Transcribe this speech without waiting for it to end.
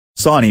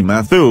Soni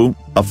Methu,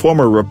 a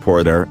former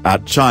reporter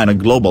at China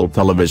Global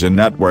Television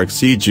Network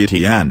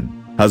CGTN,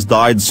 has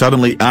died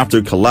suddenly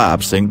after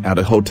collapsing at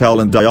a hotel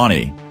in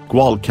Diani,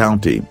 Gwal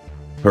County.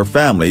 Her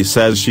family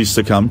says she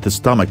succumbed to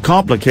stomach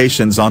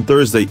complications on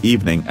Thursday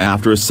evening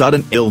after a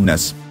sudden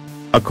illness.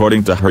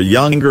 According to her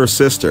younger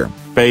sister,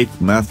 Faith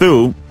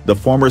Methu, the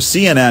former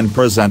CNN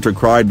presenter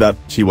cried that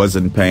she was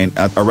in pain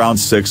at around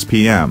 6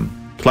 p.m.,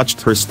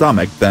 clutched her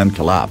stomach then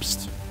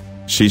collapsed.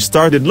 She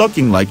started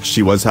looking like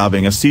she was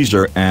having a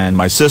seizure and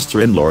my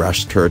sister-in-law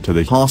rushed her to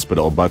the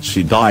hospital but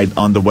she died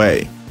on the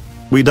way.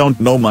 "We don't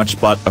know much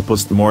but a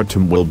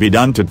post-mortem will be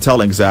done to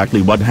tell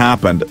exactly what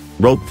happened,"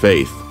 wrote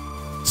Faith.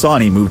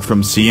 Soni moved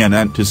from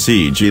CNN to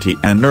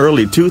CGTN in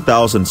early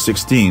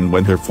 2016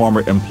 when her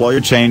former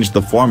employer changed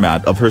the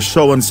format of her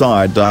show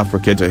Inside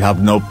Africa to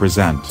have no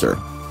presenter.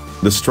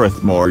 The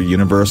Strathmore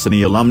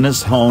University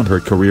alumnus honed her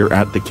career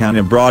at the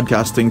Kenya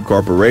Broadcasting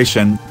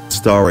Corporation,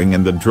 starring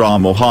in the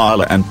drama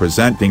Hala and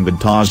presenting the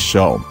Taj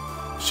Show.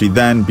 She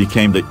then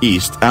became the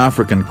East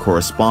African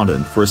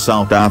correspondent for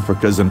South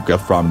Africa's Nka,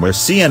 from where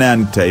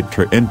CNN taped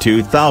her in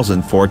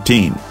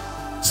 2014.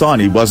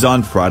 Soni was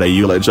on Friday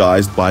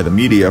eulogized by the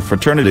media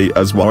fraternity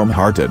as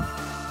warm-hearted.